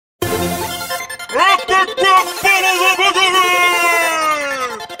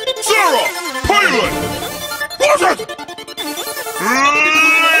Sarah! Palin! Was it?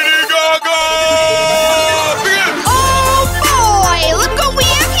 Lady Gaga! Begin! Oh boy! Look what we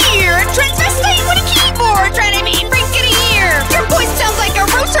have here! A transvestite with a keyboard trying to be freaking here! Your voice sounds like a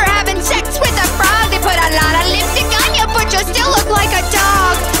rooster having sex with a frog. They put a lot of lipstick on you, but you still look like a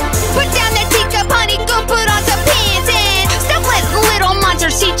dog. Put down that teacup, honey, go put on some pants and stop letting little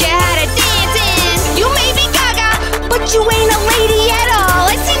monsters teach you how to dance in. You may be Gaga, but you ain't a lady at all.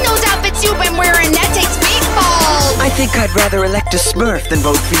 I've seen those outfits you've been wearing, that takes big balls. I think I'd rather elect a Smurf than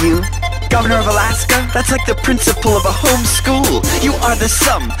vote for you. Governor of Alaska? That's like the principal of a home school. You are the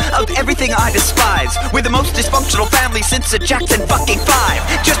sum of everything I despise. We're the most dysfunctional family since the Jackson fucking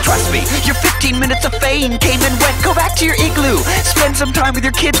 5. Just trust me, your 15 minutes of fame came and went. Go back to your igloo. Spend some time with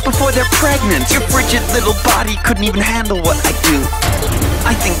your kids before they're pregnant. Your frigid little body couldn't even handle what I do.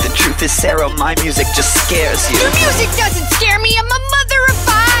 I think the truth is, Sarah, my music just scares you. Your music doesn't scare me. I'm a mother of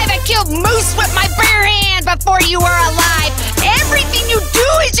 5. I killed moose with my bare hands before you were alive. Everything you do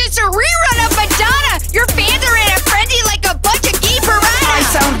is just a rerun of Madonna. Your fans are in a frenzy like a bunch of gay piranhas. I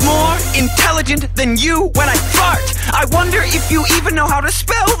sound more intelligent than you when I fart. I wonder if you even know how to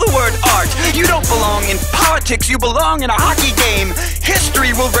spell the word art. You don't belong in politics, you belong in a hockey game.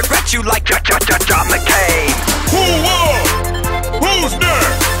 History will regret you like John McCain. Who's next?